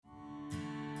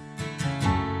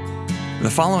The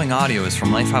following audio is from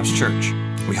Lifehouse Church.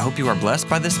 We hope you are blessed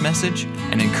by this message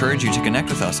and encourage you to connect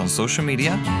with us on social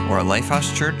media or at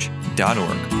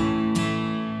lifehousechurch.org.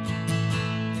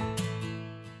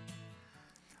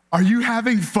 Are you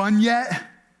having fun yet?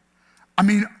 I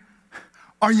mean,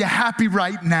 are you happy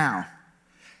right now?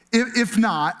 If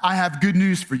not, I have good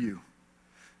news for you.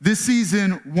 This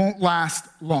season won't last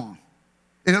long.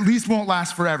 It at least won't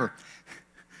last forever.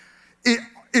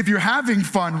 If you're having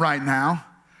fun right now,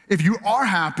 if you are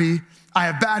happy, I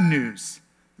have bad news.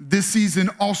 This season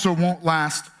also won't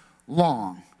last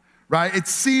long, right? It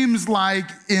seems like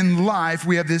in life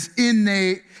we have this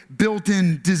innate,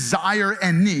 built-in desire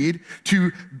and need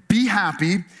to be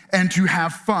happy and to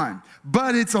have fun.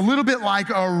 But it's a little bit like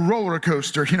a roller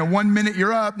coaster. You know, 1 minute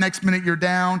you're up, next minute you're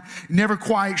down. Never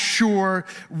quite sure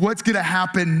what's gonna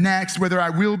happen next, whether I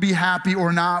will be happy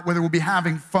or not, whether we'll be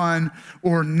having fun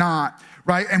or not,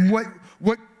 right? And what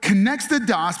connects the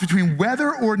dots between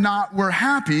whether or not we're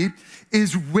happy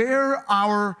is where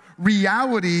our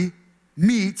reality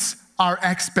meets our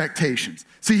expectations.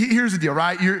 See, here's the deal,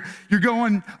 right? You're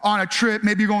going on a trip,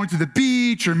 maybe you're going to the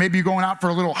beach, or maybe you're going out for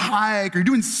a little hike, or you're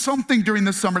doing something during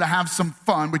the summer to have some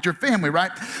fun with your family, right?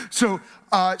 So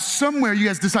somewhere you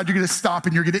guys decide you're gonna stop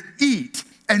and you're gonna eat.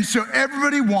 And so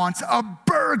everybody wants a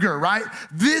burger, right?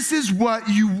 This is what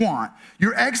you want.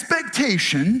 Your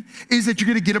expectation is that you're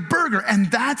gonna get a burger, and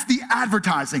that's the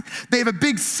advertising. They have a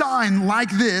big sign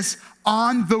like this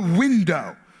on the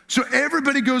window. So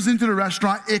everybody goes into the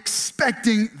restaurant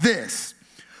expecting this.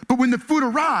 But when the food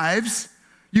arrives,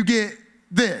 you get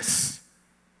this.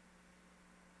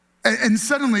 And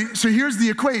suddenly, so here's the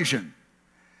equation.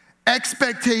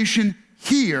 Expectation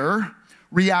here,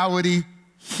 reality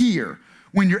here.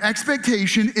 When your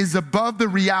expectation is above the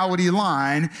reality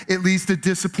line, it leads to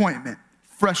disappointment,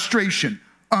 frustration,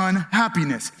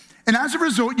 unhappiness. And as a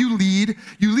result, you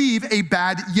leave a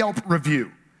bad Yelp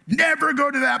review. Never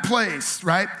go to that place,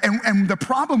 right? And the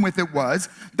problem with it was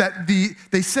that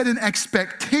they set an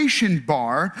expectation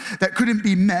bar that couldn't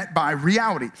be met by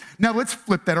reality. Now let's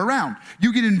flip that around.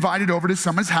 You get invited over to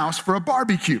someone's house for a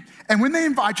barbecue. And when they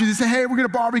invite you, they say, hey, we're gonna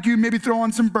barbecue, maybe throw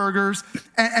on some burgers.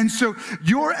 And so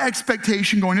your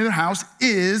expectation going to their house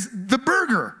is the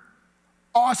burger.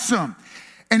 Awesome.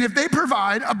 And if they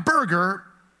provide a burger,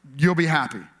 you'll be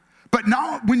happy. But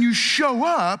now when you show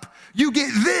up, you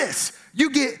get this. You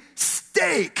get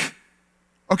steak.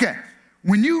 Okay,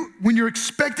 when you're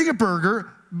expecting a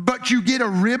burger, but you get a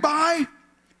ribeye,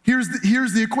 here's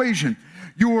the equation.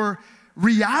 Your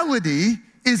reality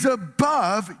is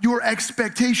above your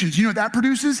expectations. You know what that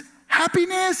produces?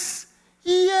 Happiness.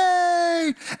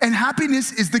 Yay! And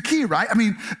happiness is the key, right? I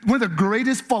mean, one of the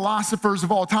greatest philosophers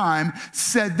of all time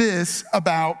said this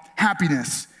about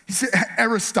happiness. He said,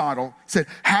 Aristotle said,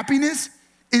 happiness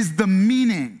is the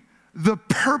meaning, the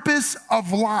purpose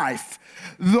of life,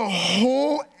 the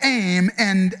whole aim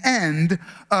and end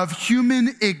of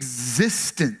human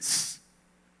existence.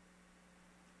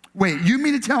 Wait, you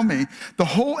mean to tell me the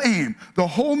whole aim, the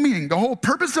whole meaning, the whole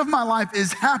purpose of my life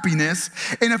is happiness,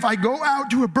 and if I go out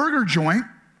to a burger joint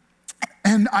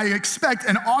and I expect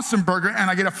an awesome burger and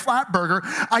I get a flat burger,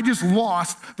 I just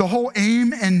lost the whole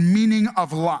aim and meaning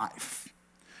of life?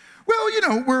 Well, you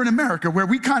know, we're in America where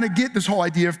we kind of get this whole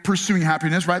idea of pursuing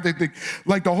happiness, right?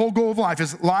 Like the whole goal of life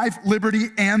is life, liberty,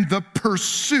 and the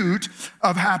pursuit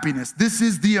of happiness. This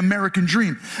is the American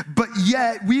dream. But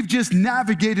yet we've just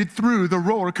navigated through the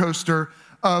roller coaster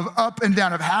of up and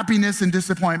down of happiness and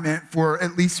disappointment for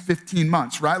at least 15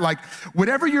 months, right? Like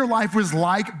whatever your life was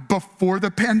like before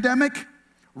the pandemic,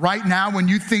 right now, when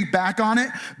you think back on it,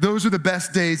 those are the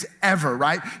best days ever,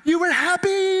 right? You were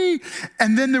happy.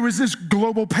 And then there was this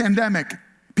global pandemic.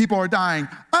 People are dying.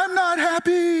 I'm not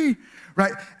happy,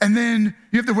 right? And then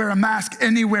you have to wear a mask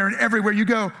anywhere and everywhere you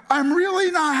go. I'm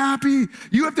really not happy.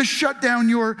 You have to shut down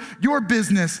your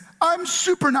business. I'm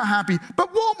super not happy.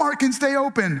 But Walmart can stay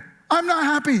open. I'm not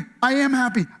happy. I am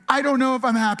happy. I don't know if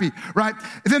I'm happy, right?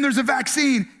 And then there's a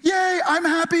vaccine. Yay, I'm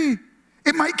happy.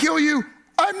 It might kill you.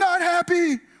 I'm not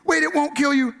happy. Wait, it won't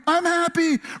kill you. I'm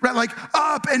happy. Right? Like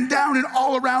up and down and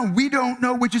all around. We don't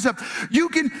know which is up. You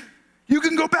can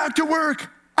go back to work.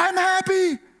 I'm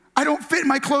happy. I don't fit in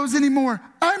my clothes anymore.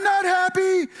 I'm not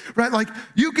happy. Right? Like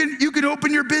you can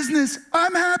open your business.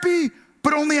 I'm happy,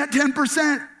 but only at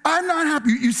 10%. I'm not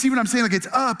happy. You see what I'm saying? Like it's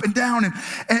up and down.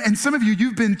 And some of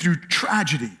you've been through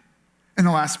tragedy in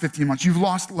the last 15 months. You've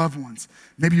lost loved ones.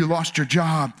 Maybe you lost your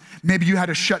job. Maybe you had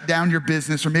to shut down your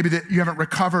business, or maybe that you haven't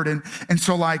recovered. And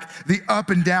so like the up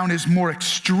and down is more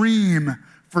extreme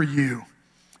for you.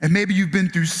 And maybe you've been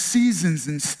through seasons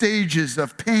and stages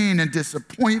of pain and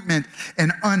disappointment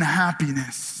and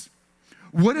unhappiness.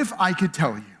 What if I could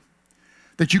tell you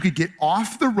that you could get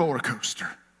off the roller coaster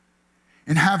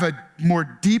and have a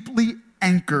more deeply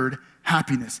anchored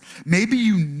happiness? Maybe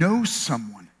you know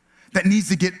someone that needs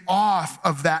to get off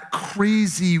of that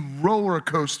crazy roller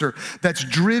coaster that's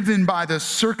driven by the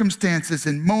circumstances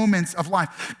and moments of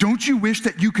life. Don't you wish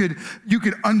that you could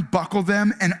unbuckle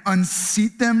them and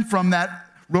unseat them from that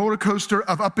roller coaster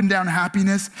of up and down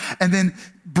happiness and then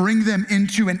bring them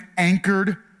into an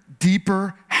anchored,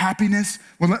 deeper happiness?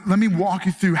 Well, let me walk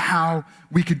you through how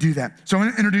we could do that. So I'm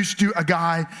gonna introduce you to a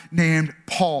guy named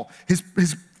Paul.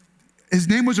 His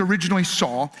name was originally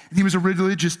Saul, and he was a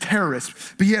religious terrorist,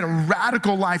 but he had a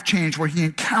radical life change where he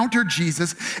encountered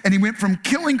Jesus, and he went from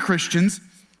killing Christians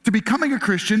to becoming a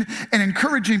Christian and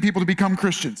encouraging people to become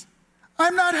Christians.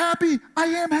 I'm not happy, I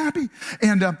am happy.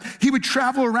 And he would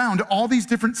travel around to all these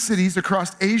different cities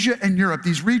across Asia and Europe,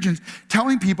 these regions,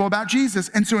 telling people about Jesus.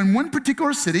 And so in one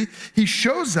particular city, he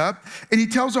shows up and he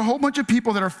tells a whole bunch of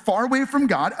people that are far away from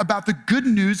God about the good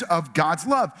news of God's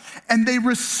love. And they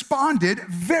responded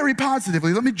very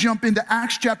positively. Let me jump into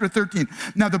Acts chapter 13.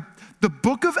 Now, the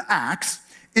book of Acts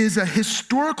is a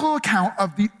historical account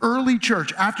of the early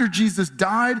church. After Jesus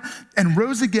died and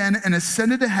rose again and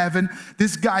ascended to heaven,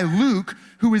 this guy Luke,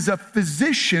 who is a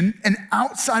physician, an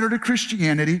outsider to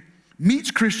Christianity,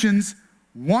 meets Christians,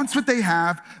 wants what they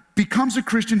have, becomes a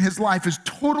Christian. His life is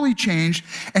totally changed,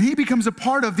 and he becomes a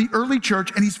part of the early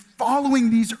church, and he's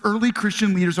following these early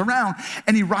Christian leaders around,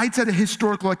 and he writes out a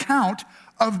historical account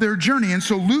of their journey. And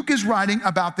so Luke is writing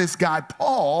about this guy,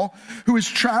 Paul, who is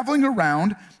traveling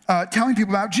around telling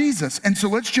people about Jesus. And so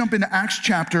let's jump into Acts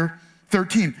chapter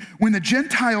 13. When the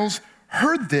Gentiles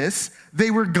heard this, they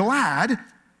were glad,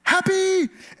 happy,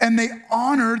 and they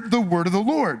honored the word of the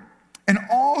Lord. And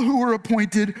all who were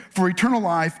appointed for eternal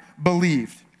life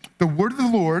believed. The word of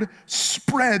the Lord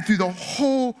spread through the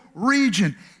whole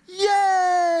region.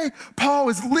 Yay! Paul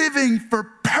is living for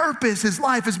purpose. His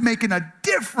life is making a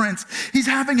difference. He's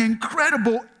having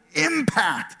incredible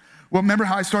impact. Well, remember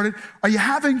how I started? Are you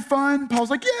having fun? Paul's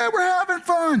like, yeah, we're having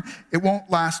fun. It won't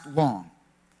last long.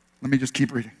 Let me just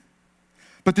keep reading.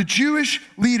 But the Jewish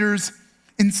leaders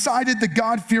incited the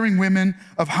God-fearing women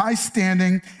of high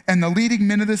standing and the leading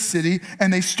men of the city,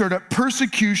 and they stirred up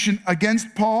persecution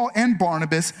against Paul and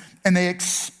Barnabas, and they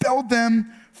expelled them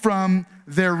from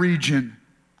their region.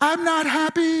 I'm not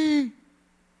happy.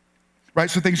 Right,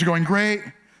 so things are going great.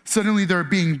 Suddenly they're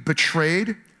being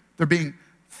betrayed. They're being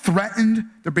threatened,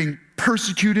 they're being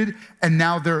persecuted, and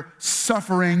now they're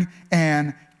suffering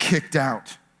and kicked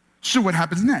out. So what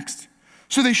happens next?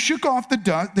 So they shook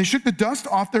the dust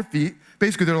off their feet.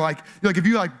 Basically, they're like if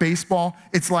you like baseball,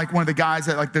 it's like one of the guys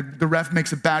that like the ref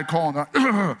makes a bad call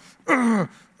and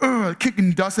they're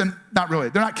kicking dust, and not really.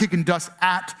 They're not kicking dust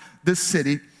at this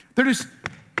city. They're just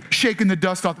shaking the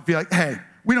dust off the feet like, hey,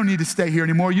 we don't need to stay here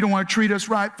anymore. You don't want to treat us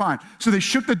right? Fine. So they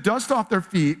shook the dust off their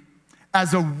feet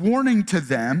as a warning to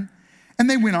them, and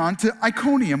they went on to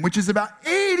Iconium, which is about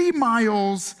 80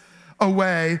 miles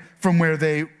away from where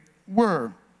they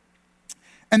were.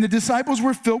 And the disciples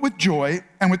were filled with joy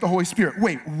and with the Holy Spirit.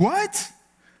 Wait, what?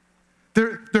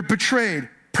 They're betrayed,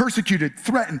 persecuted,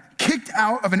 threatened, kicked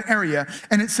out of an area,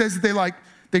 and it says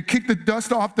they kick the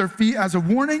dust off their feet as a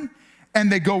warning, and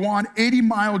they go on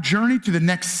 80-mile journey to the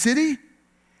next city,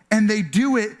 and they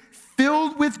do it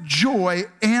filled with joy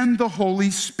and the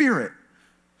Holy Spirit.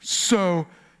 So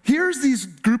here's these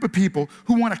group of people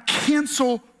who want to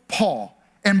cancel Paul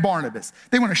and Barnabas.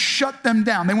 They want to shut them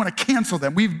down. They want to cancel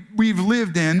them. We've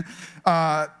lived in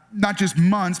not just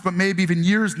months, but maybe even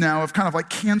years now of kind of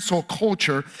like cancel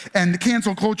culture. And the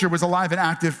cancel culture was alive and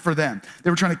active for them.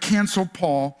 They were trying to cancel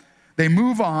Paul. They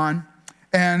move on,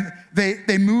 and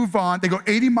they move on. They go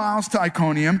 80 miles to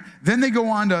Iconium. Then they go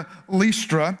on to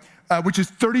Lystra, which is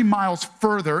 30 miles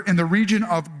further in the region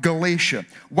of Galatia.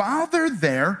 While they're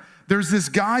there, there's this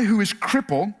guy who is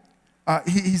crippled.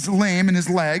 He's lame in his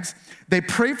legs. They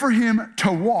pray for him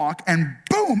to walk, and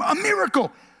boom, a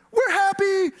miracle. We're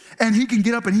happy. And he can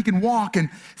get up and he can walk. And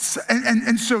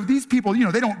so these people,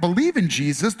 they don't believe in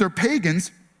Jesus. They're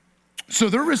pagans. So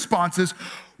their response is,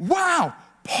 wow,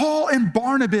 Paul and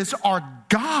Barnabas are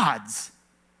gods.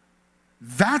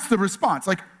 That's the response.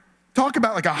 Like, talk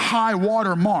about like a high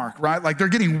water mark, right? Like they're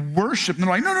getting worshiped. And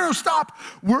they're like, no, stop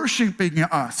worshiping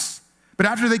us. But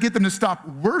after they get them to stop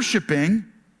worshiping,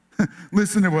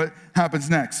 listen to what happens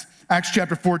next. Acts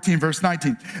chapter 14, verse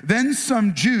 19. Then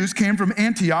some Jews came from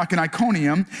Antioch and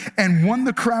Iconium and won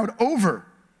the crowd over.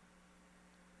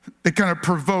 They kind of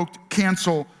provoked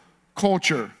cancel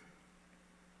culture.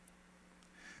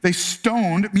 They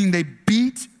stoned, meaning they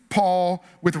beat Paul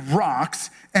with rocks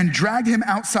and dragged him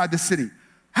outside the city.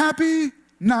 Happy?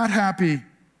 not happy,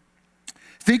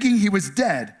 thinking he was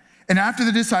dead. And after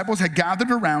the disciples had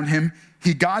gathered around him,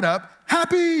 he got up,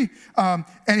 happy, and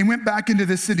he went back into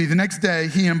the city. The next day,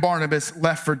 he and Barnabas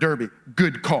left for Derbe.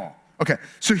 Good call. Okay,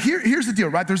 so here's the deal,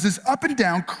 right? There's this up and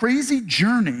down, crazy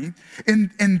journey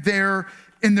in their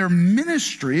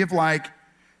ministry of like,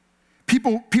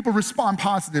 people respond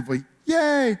positively.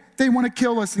 Yay, they want to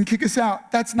kill us and kick us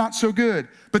out. That's not so good.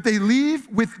 But they leave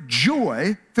with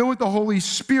joy, filled with the Holy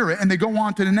Spirit, and they go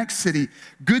on to the next city.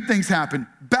 Good things happen,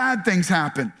 bad things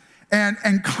happen,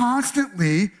 and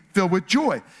constantly filled with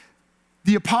joy.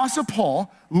 The Apostle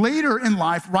Paul, later in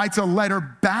life, writes a letter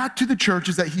back to the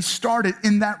churches that he started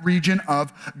in that region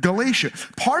of Galatia.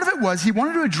 Part of it was he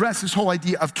wanted to address this whole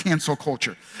idea of cancel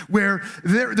culture, where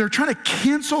they're trying to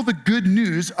cancel the good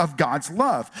news of God's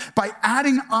love by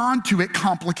adding on to it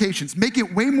complications, make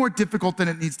it way more difficult than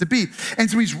it needs to be. And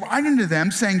so he's writing to them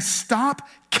saying, stop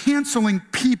canceling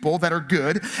people that are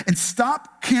good and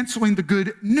stop canceling the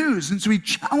good news. And so he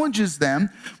challenges them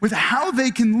with how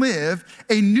they can live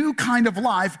a new kind of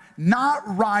life, not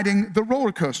riding the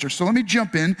roller coaster. So let me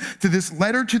jump in to this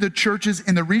letter to the churches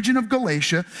in the region of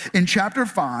Galatia. In chapter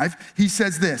 5, he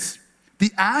says this: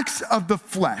 the acts of the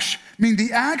flesh, meaning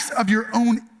the acts of your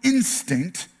own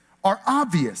instinct, are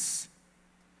obvious.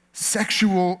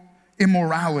 Sexual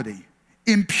immorality,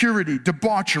 impurity,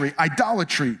 debauchery,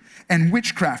 idolatry, and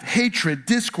witchcraft, hatred,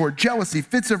 discord, jealousy,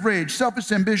 fits of rage, selfish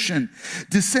ambition,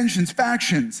 dissensions,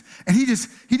 factions. And he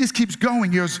just keeps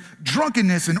going. He goes,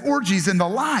 drunkenness and orgies and the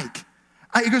like.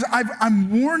 He goes,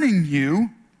 I'm warning you,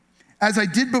 as I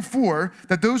did before,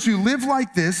 that those who live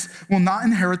like this will not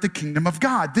inherit the kingdom of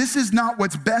God. This is not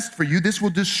what's best for you. This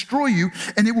will destroy you,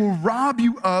 and it will rob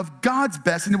you of God's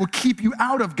best, and it will keep you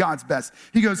out of God's best.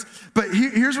 He goes, but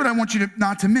here's what I want you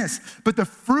not to miss. But the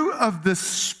fruit of the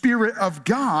Spirit of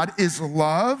God is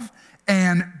love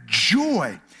and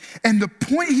joy. And the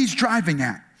point he's driving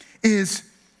at is,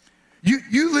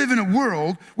 you live in a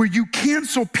world where you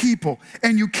cancel people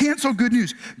and you cancel good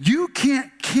news. You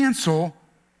can't cancel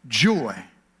joy.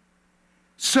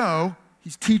 So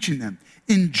he's teaching them,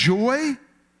 enjoy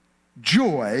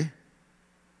joy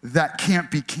that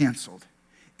can't be canceled.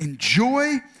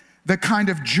 Enjoy the kind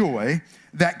of joy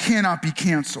that cannot be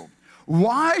canceled.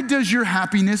 Why does your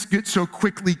happiness get so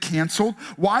quickly canceled?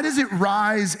 Why does it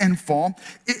rise and fall?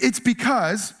 It's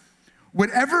because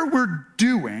whatever we're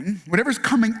doing, whatever's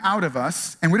coming out of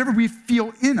us, and whatever we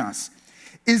feel in us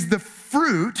is the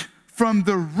fruit from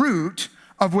the root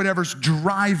of whatever's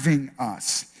driving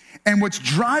us. And what's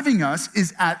driving us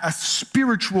is at a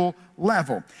spiritual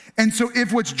level. And so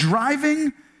if what's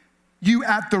driving you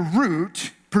at the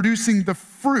root, producing the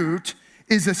fruit,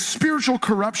 is a spiritual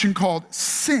corruption called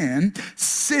sin,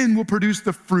 sin will produce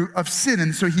the fruit of sin.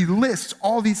 And so he lists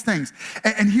all these things.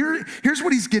 And here's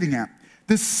what he's getting at.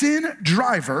 The sin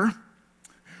driver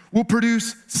will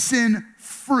produce sin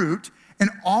fruit, and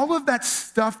all of that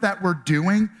stuff that we're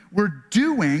doing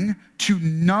to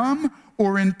numb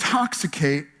or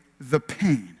intoxicate the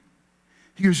pain.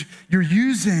 He goes, you're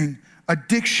using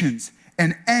addictions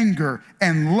and anger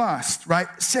and lust, right?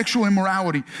 Sexual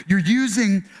immorality. You're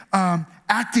using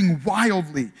acting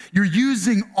wildly. You're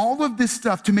using all of this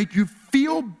stuff to make you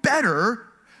feel better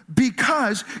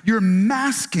because you're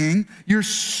masking your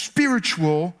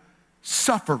spiritual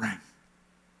suffering.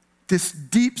 This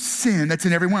deep sin that's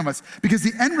in every one of us. Because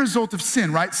the end result of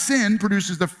sin, right? Sin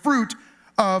produces the fruit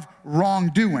of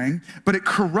wrongdoing, but it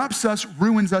corrupts us,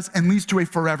 ruins us, and leads to a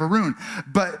forever ruin.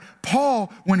 But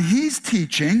Paul, when he's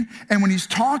teaching and when he's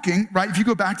talking, right, if you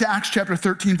go back to Acts chapter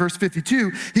 13, verse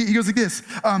 52, he goes like this,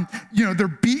 they're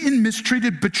beaten,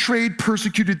 mistreated, betrayed,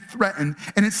 persecuted, threatened,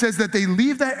 and it says that they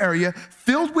leave that area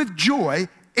filled with joy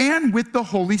and with the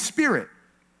Holy Spirit.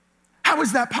 How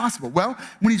is that possible? Well,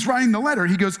 when he's writing the letter,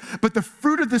 he goes, but the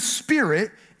fruit of the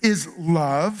Spirit is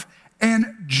love and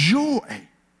joy.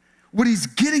 What he's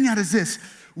getting at is this: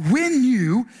 when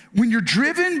you're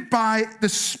driven by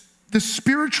the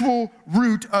spiritual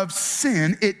root of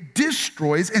sin, it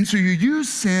destroys, and so you use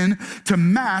sin to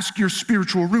mask your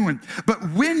spiritual ruin. But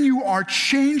when you are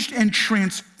changed and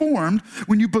transformed,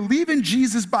 when you believe in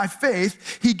Jesus by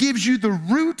faith, he gives you the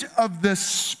root of the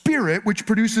Spirit, which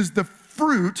produces the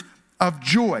fruit of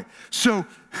joy. So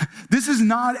this is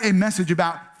not a message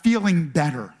about feeling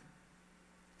better.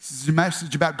 This is a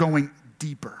message about going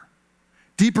deeper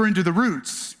into the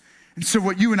roots. And so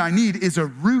what you and I need is a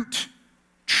root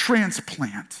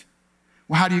transplant.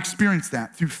 Well, how do you experience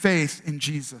that? Through faith in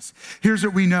Jesus. Here's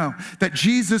what we know, that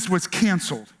Jesus was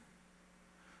canceled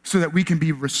so that we can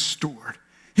be restored.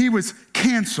 He was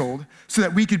canceled so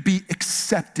that we could be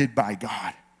accepted by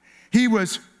God. He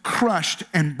was crushed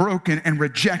and broken and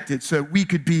rejected so that we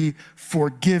could be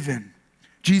forgiven.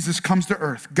 Jesus comes to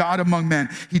earth, God among men.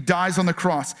 He dies on the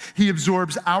cross. He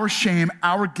absorbs our shame,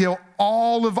 our guilt,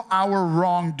 all of our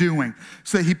wrongdoing,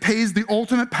 so that he pays the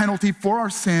ultimate penalty for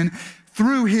our sin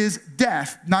through his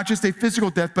death, not just a physical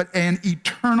death, but an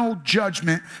eternal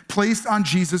judgment placed on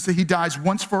Jesus, that he dies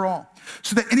once for all,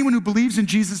 so that anyone who believes in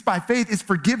Jesus by faith is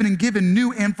forgiven and given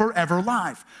new and forever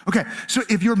life. Okay, so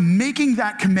if you're making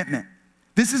that commitment,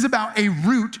 this is about a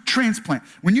root transplant.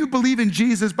 When you believe in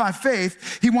Jesus by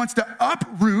faith, he wants to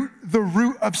uproot the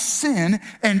root of sin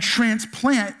and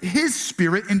transplant his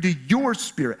spirit into your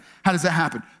spirit. How does that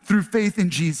happen? Through faith in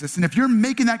Jesus. And if you're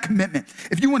making that commitment,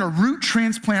 if you want a root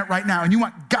transplant right now and you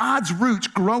want God's roots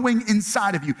growing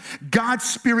inside of you, God's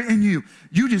spirit in you,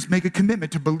 you just make a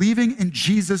commitment to believing in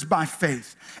Jesus by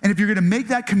faith. And if you're gonna make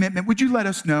that commitment, would you let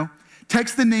us know?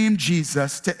 Text the name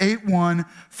Jesus to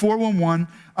 81411.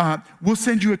 We'll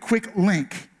send you a quick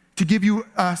link to give you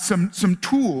some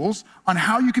tools on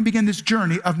how you can begin this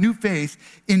journey of new faith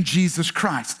in Jesus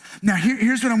Christ. Now,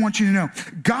 here's what I want you to know.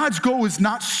 God's goal is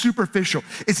not superficial.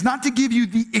 It's not to give you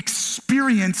the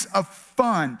experience of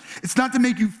fun. It's not to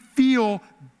make you feel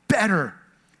better.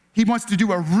 He wants to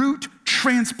do a root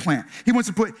transplant. He wants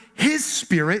to put his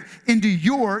spirit into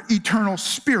your eternal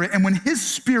spirit. And when his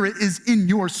spirit is in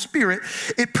your spirit,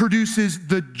 it produces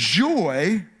the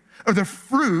joy or the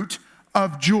fruit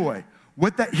of joy.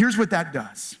 Here's what that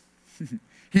does.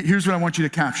 Here's what I want you to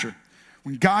capture.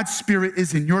 When God's spirit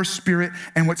is in your spirit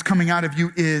and what's coming out of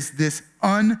you is this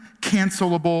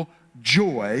uncancelable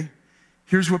joy,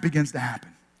 here's what begins to happen.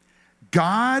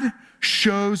 God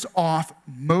shows off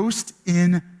most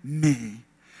in me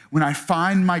when I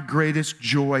find my greatest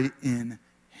joy in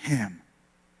him.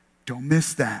 Don't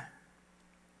miss that.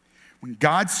 When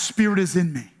God's spirit is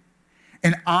in me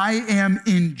and I am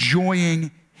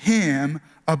enjoying him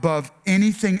above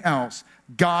anything else,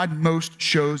 God most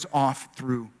shows off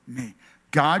through me.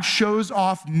 God shows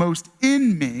off most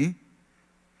in me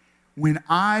when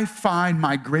I find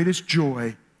my greatest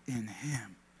joy in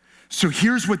him. So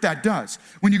here's what that does.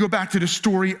 When you go back to the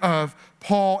story of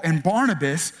Paul and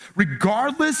Barnabas,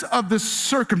 regardless of the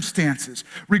circumstances,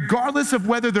 regardless of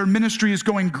whether their ministry is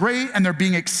going great and they're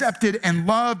being accepted and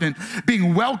loved and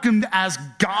being welcomed as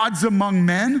gods among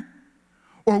men,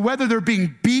 or whether they're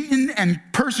being beaten and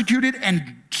persecuted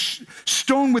and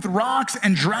stoned with rocks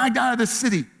and dragged out of the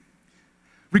city,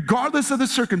 regardless of the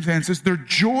circumstances, their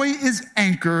joy is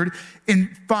anchored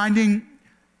in finding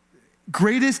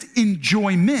greatest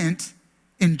enjoyment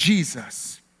in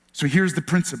Jesus. So here's the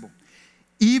principle.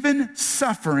 Even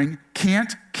suffering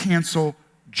can't cancel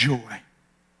joy.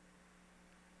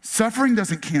 Suffering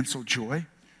doesn't cancel joy.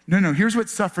 No, here's what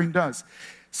suffering does.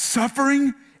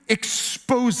 Suffering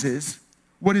exposes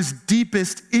what is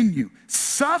deepest in you.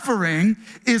 Suffering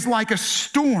is like a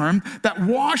storm that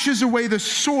washes away the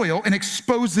soil and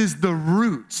exposes the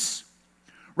roots.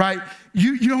 Right?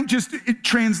 You don't just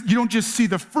see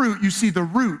the fruit, you see the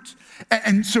root.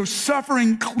 And so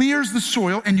suffering clears the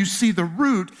soil and you see the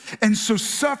root. And so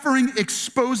suffering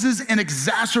exposes and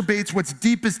exacerbates what's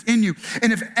deepest in you.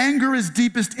 And if anger is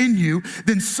deepest in you,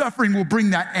 then suffering will bring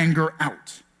that anger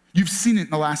out. You've seen it in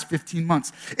the last 15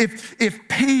 months. If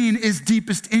pain is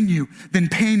deepest in you, then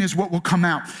pain is what will come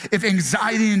out. If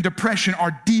anxiety and depression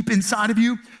are deep inside of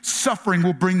you, suffering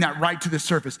will bring that right to the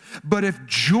surface. But if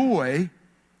joy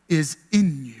is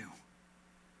in you,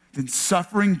 then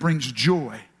suffering brings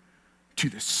joy to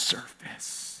the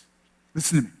surface.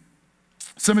 Listen to me.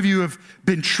 Some of you have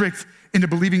been tricked into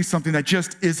believing something that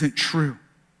just isn't true,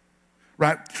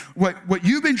 right? What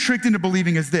you've been tricked into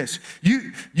believing is this.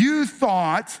 You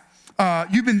thought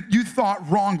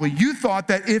wrongly. You thought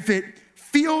that if it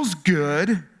feels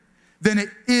good, then it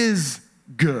is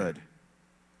good,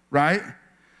 right?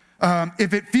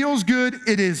 If it feels good,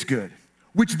 it is good.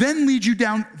 Which then leads you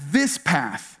down this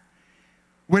path.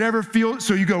 Whatever feels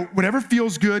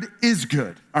good is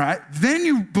good, all right? Then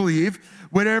you believe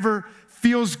whatever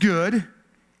feels good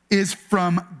is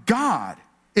from God.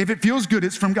 If it feels good,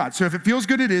 it's from God. So if it feels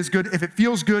good, it is good. If it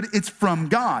feels good, it's from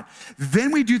God.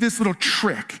 Then we do this little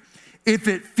trick. If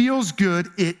it feels good,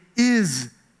 it is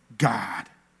God.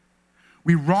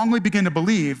 We wrongly begin to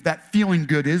believe that feeling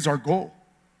good is our goal.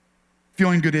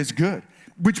 Feeling good is good.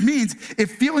 Which means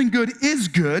if feeling good is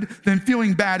good, then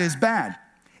feeling bad is bad.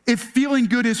 If feeling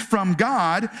good is from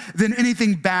God, then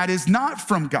anything bad is not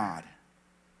from God.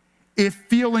 If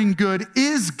feeling good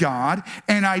is God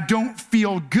and I don't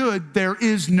feel good, there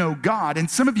is no God. And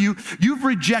some of you've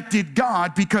rejected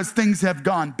God because things have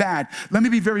gone bad. Let me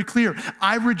be very clear.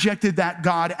 I rejected that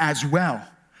God as well.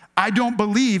 I don't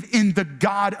believe in the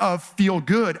God of feel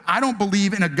good. I don't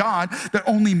believe in a God that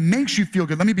only makes you feel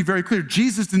good. Let me be very clear.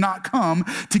 Jesus did not come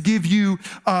to give you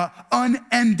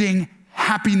unending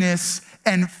happiness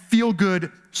and feel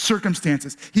good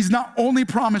circumstances. He's not only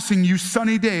promising you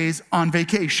sunny days on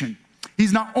vacation.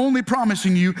 He's not only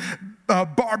promising you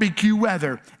barbecue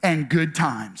weather and good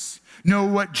times. No,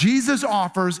 what Jesus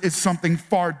offers is something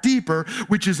far deeper,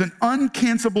 which is an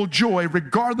uncancelable joy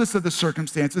regardless of the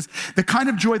circumstances, the kind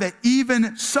of joy that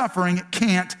even suffering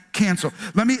can't cancel.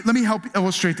 Let me help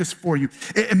illustrate this for you.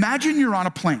 Imagine you're on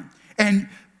a plane, and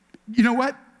you know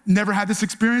what? Never had this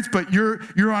experience, but you're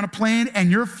on a plane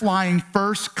and you're flying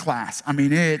first class. I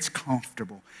mean, it's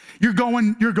comfortable. You're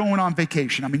going on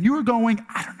vacation. I mean, you're going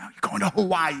to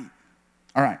Hawaii.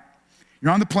 All right,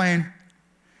 you're on the plane.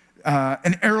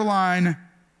 An airline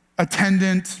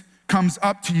attendant comes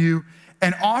up to you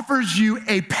and offers you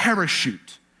a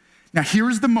parachute. Now,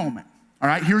 here's the moment, all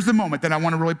right? Here's the moment that I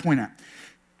want to really point out.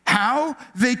 How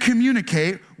they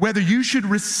communicate whether you should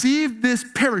receive this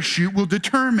parachute will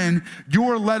determine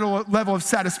your level of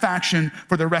satisfaction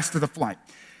for the rest of the flight.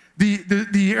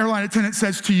 The airline attendant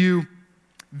says to you,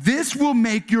 "This will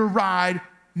make your ride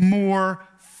more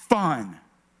fun.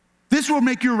 This will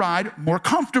make your ride more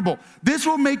comfortable. This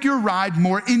will make your ride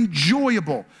more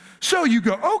enjoyable." So you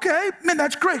go, "Okay, man,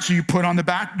 that's great." So you put on the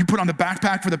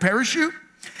backpack for the parachute,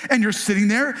 and you're sitting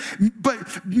there.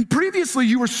 But previously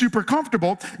you were super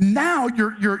comfortable. Now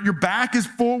your back is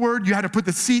forward. You had to put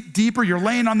the seat deeper. You're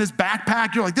laying on this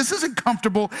backpack. You're like, this isn't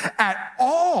comfortable at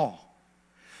all.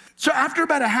 So after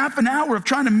about a half an hour of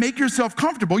trying to make yourself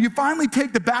comfortable, you finally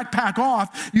take the backpack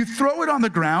off, you throw it on the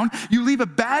ground, you leave a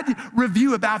bad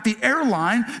review about the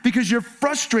airline because you're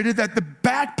frustrated that the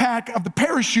backpack of the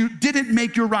parachute didn't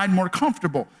make your ride more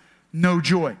comfortable. No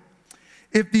joy.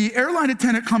 If the airline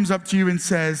attendant comes up to you and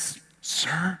says,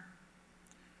 "Sir,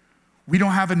 we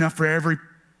don't have enough for every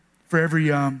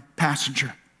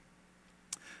passenger.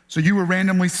 So you were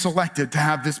randomly selected to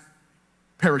have this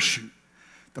parachute.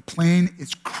 The plane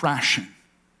is crashing.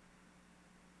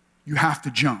 You have to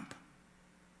jump."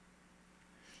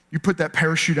 You put that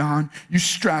parachute on, you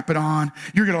strap it on,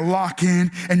 you're gonna lock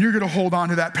in, and you're gonna hold on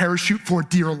to that parachute for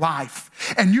dear life.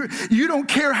 And you don't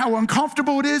care how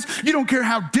uncomfortable it is, you don't care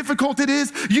how difficult it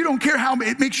is, you don't care how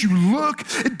it makes you look,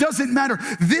 it doesn't matter.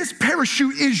 This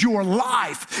parachute is your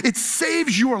life. It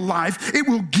saves your life, it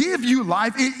will give you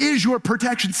life, it is your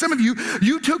protection. Some of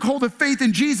you took hold of faith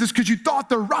in Jesus because you thought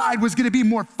the ride was gonna be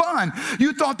more fun.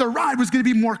 You thought the ride was gonna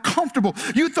be more comfortable.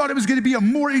 You thought it was gonna be a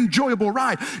more enjoyable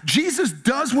ride. Jesus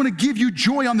does want to give you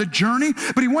joy on the journey,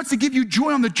 but he wants to give you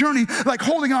joy on the journey like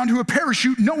holding on to a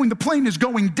parachute knowing the plane is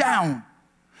going down.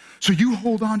 So you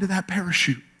hold on to that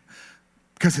parachute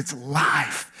because it's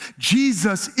life.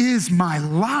 Jesus is my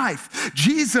life.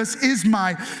 Jesus is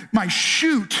my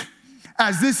chute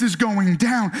as this is going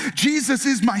down. Jesus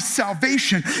is my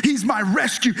salvation. He's my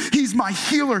rescue. He's my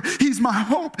healer. He's my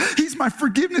hope. He's my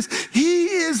forgiveness. He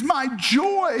is my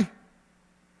joy.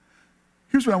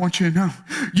 Here's what I want you to know.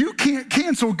 You can't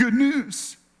cancel good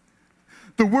news.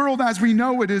 The world as we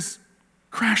know it is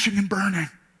crashing and burning.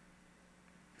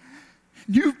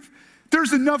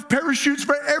 There's enough parachutes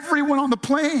for everyone on the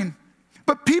plane,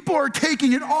 but people are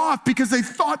taking it off because they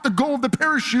thought the goal of the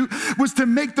parachute was to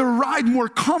make the ride more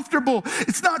comfortable.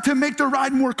 It's not to make the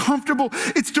ride more comfortable.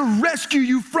 It's to rescue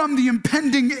you from the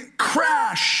impending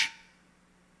crash.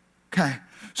 Okay,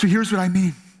 so here's what I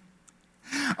mean.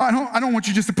 I don't want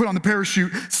you just to put on the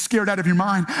parachute scared out of your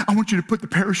mind. I want you to put the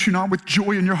parachute on with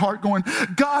joy in your heart going,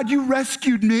 "God, you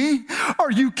rescued me.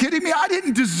 Are you kidding me? I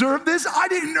didn't deserve this. I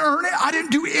didn't earn it. I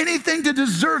didn't do anything to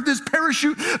deserve this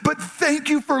parachute, but thank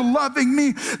you for loving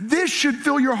me." This should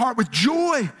fill your heart with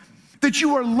joy that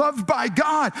you are loved by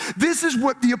God. This is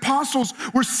what the apostles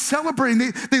were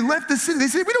celebrating. They left the city. They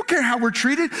said, "We don't care how we're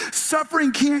treated.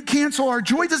 Suffering can't cancel our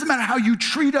joy. It doesn't matter how you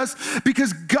treat us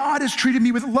because God has treated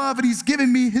me with love and he's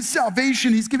given me his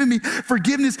salvation. He's given me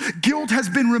forgiveness. Guilt has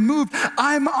been removed.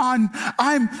 I'm on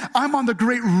the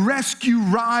great rescue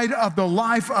ride of the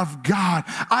life of God.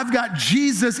 I've got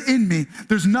Jesus in me.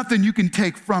 There's nothing you can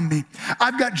take from me.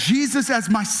 I've got Jesus as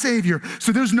my Savior,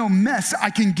 so there's no mess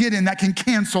I can get in that can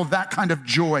cancel that kind of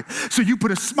joy." So you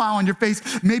put a smile on your face.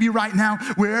 Maybe right now,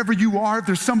 wherever you are, if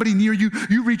there's somebody near you,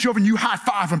 you reach over and you high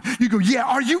five them. You go, "Yeah,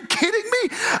 are you kidding me?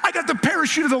 I got the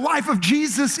parachute of the life of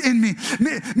Jesus in me."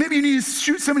 Maybe you need to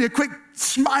shoot somebody a quick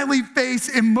smiley face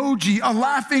emoji, a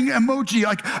laughing emoji.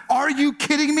 Like, "Are you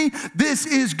kidding me?" This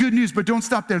is good news, but don't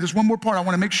stop there. There's one more part I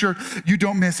want to make sure you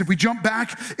don't miss. If we jump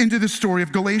back into the story of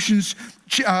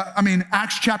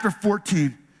Acts chapter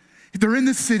 14, they're in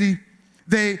the city.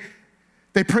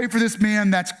 They pray for this man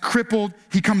that's crippled.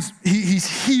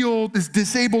 He's healed. This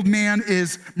disabled man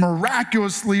is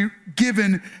miraculously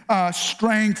given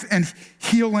strength and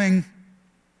healing.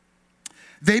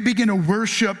 They begin to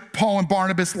worship Paul and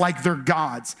Barnabas like they're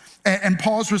gods. And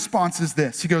Paul's response is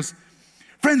this. He goes,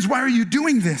 friends, why are you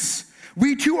doing this?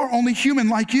 We too are only human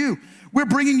like you. We're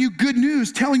bringing you good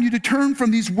news, telling you to turn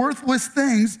from these worthless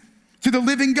things to the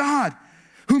living God,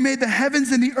 who made the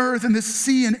heavens and the earth and the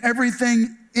sea and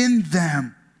everything in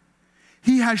them.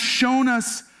 He has shown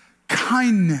us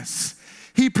kindness.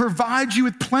 He provides you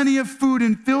with plenty of food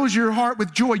and fills your heart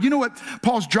with joy. You know what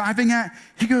Paul's driving at?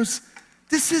 He goes,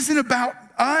 this isn't about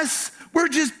us. We're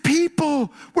just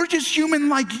people. We're just human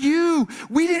like you.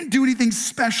 We didn't do anything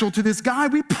special to this guy.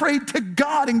 We prayed to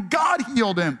God and God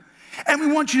healed him. And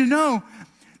we want you to know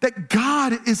that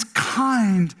God is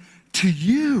kind to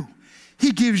you.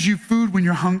 He gives you food when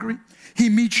you're hungry. He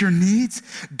meets your needs.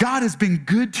 God has been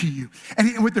good to you.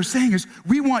 And what they're saying is,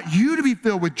 we want you to be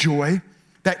filled with joy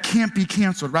that can't be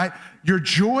canceled, right? Your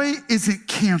joy isn't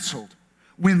canceled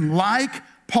when, like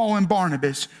Paul and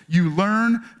Barnabas, you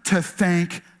learn to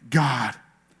thank God.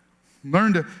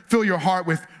 Learn to fill your heart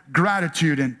with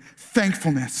gratitude and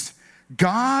thankfulness.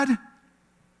 God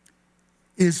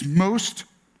is most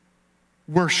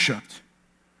worshiped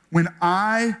when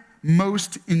I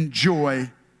most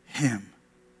enjoy him.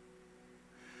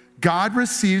 God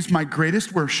receives my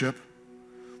greatest worship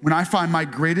when I find my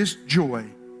greatest joy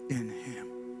in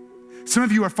him. Some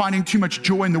of you are finding too much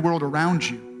joy in the world around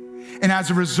you. And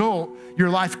as a result, your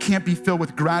life can't be filled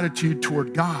with gratitude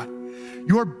toward God.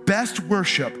 Your best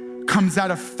worship comes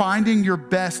out of finding your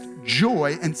best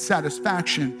joy and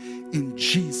satisfaction in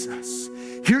Jesus.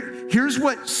 Here's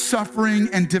what suffering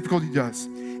and difficulty does.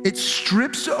 It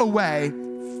strips away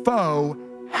faux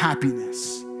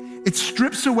happiness. It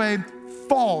strips away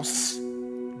false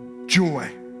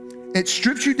joy. It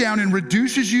strips you down and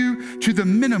reduces you to the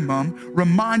minimum,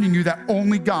 reminding you that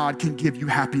only God can give you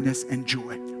happiness and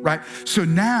joy, right? So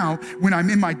now, when I'm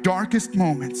in my darkest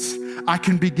moments, I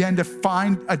can begin to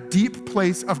find a deep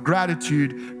place of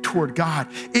gratitude toward God.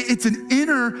 It's an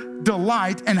inner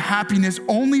delight and happiness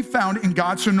only found in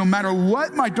God. So no matter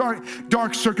what my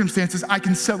dark circumstances, I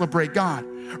can celebrate God,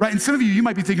 right? And some of you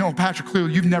might be thinking, oh, Patrick,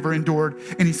 clearly you've never endured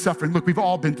any suffering. Look, we've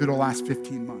all been through the last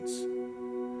 15 months.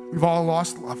 We've all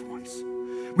lost loved ones.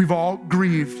 We've all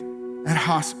grieved at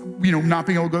not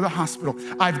being able to go to the hospital.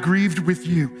 I've grieved with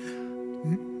you.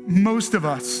 Most of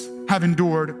us have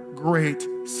endured great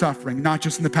suffering, not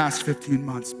just in the past 15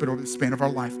 months, but over the span of our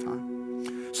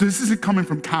lifetime. So this isn't coming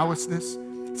from callousness.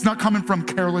 It's not coming from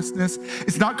carelessness.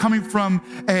 It's not coming from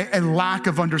a lack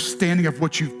of understanding of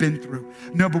what you've been through.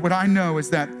 No, but what I know is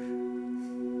that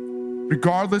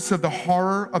regardless of the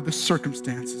horror of the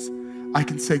circumstances, I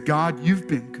can say, God, you've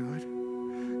been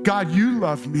good. God, you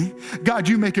love me. God,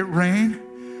 you make it rain.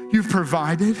 You've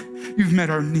provided. You've met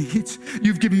our needs.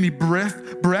 You've given me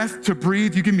breath to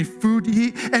breathe. You give me food to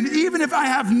eat. And even if I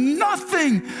have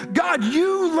nothing, God,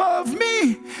 you love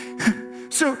me.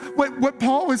 So what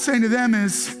Paul was saying to them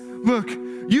is, look,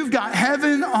 you've got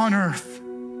heaven on earth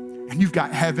and you've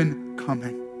got heaven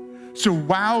coming. So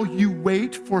while you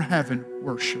wait for heaven,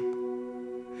 worship.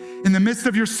 In the midst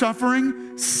of your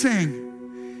suffering,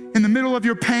 sing. In the middle of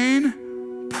your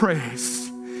pain, praise.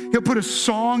 He'll put a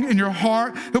song in your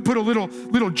heart. He'll put a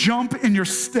little jump in your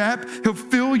step. He'll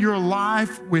fill your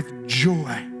life with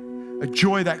joy, a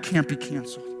joy that can't be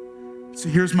canceled. So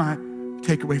here's my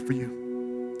takeaway for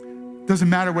you. Doesn't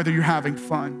matter whether you're having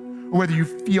fun or whether you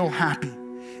feel happy.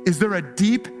 Is there a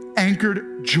deep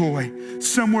anchored joy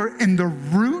somewhere in the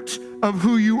root of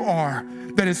who you are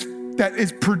that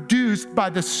is produced by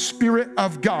the Spirit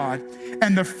of God?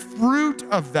 And the fruit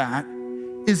of that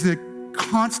is a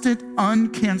constant,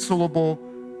 uncancelable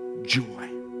joy.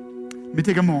 Let me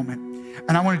take a moment,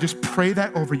 and I want to just pray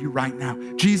that over you right now.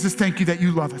 Jesus, thank you that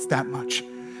you love us that much,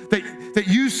 that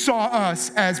you saw us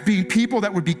as being people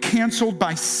that would be canceled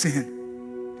by sin.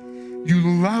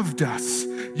 You loved us.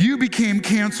 You became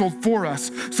canceled for us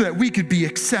so that we could be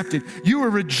accepted. You were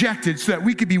rejected so that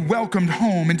we could be welcomed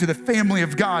home into the family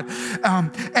of God.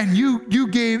 And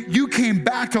you came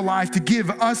back to life to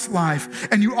give us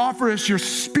life. And you offer us your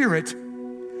Spirit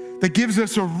that gives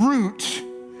us a root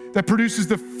that produces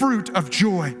the fruit of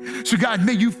joy. So God,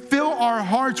 may you fill our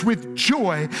hearts with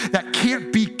joy that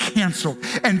can't be canceled,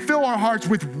 and fill our hearts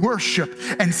with worship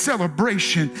and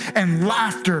celebration and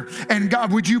laughter. And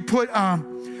God, would you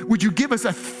give us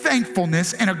a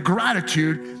thankfulness and a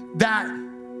gratitude that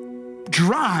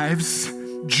drives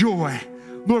joy.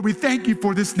 Lord, we thank you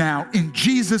for this now in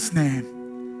Jesus' name.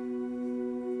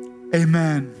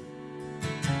 Amen.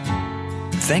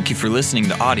 Thank you for listening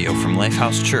to audio from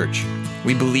Lifehouse Church.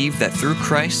 We believe that through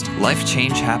Christ, life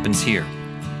change happens here.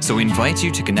 So we invite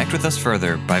you to connect with us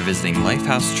further by visiting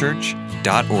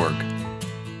lifehousechurch.org.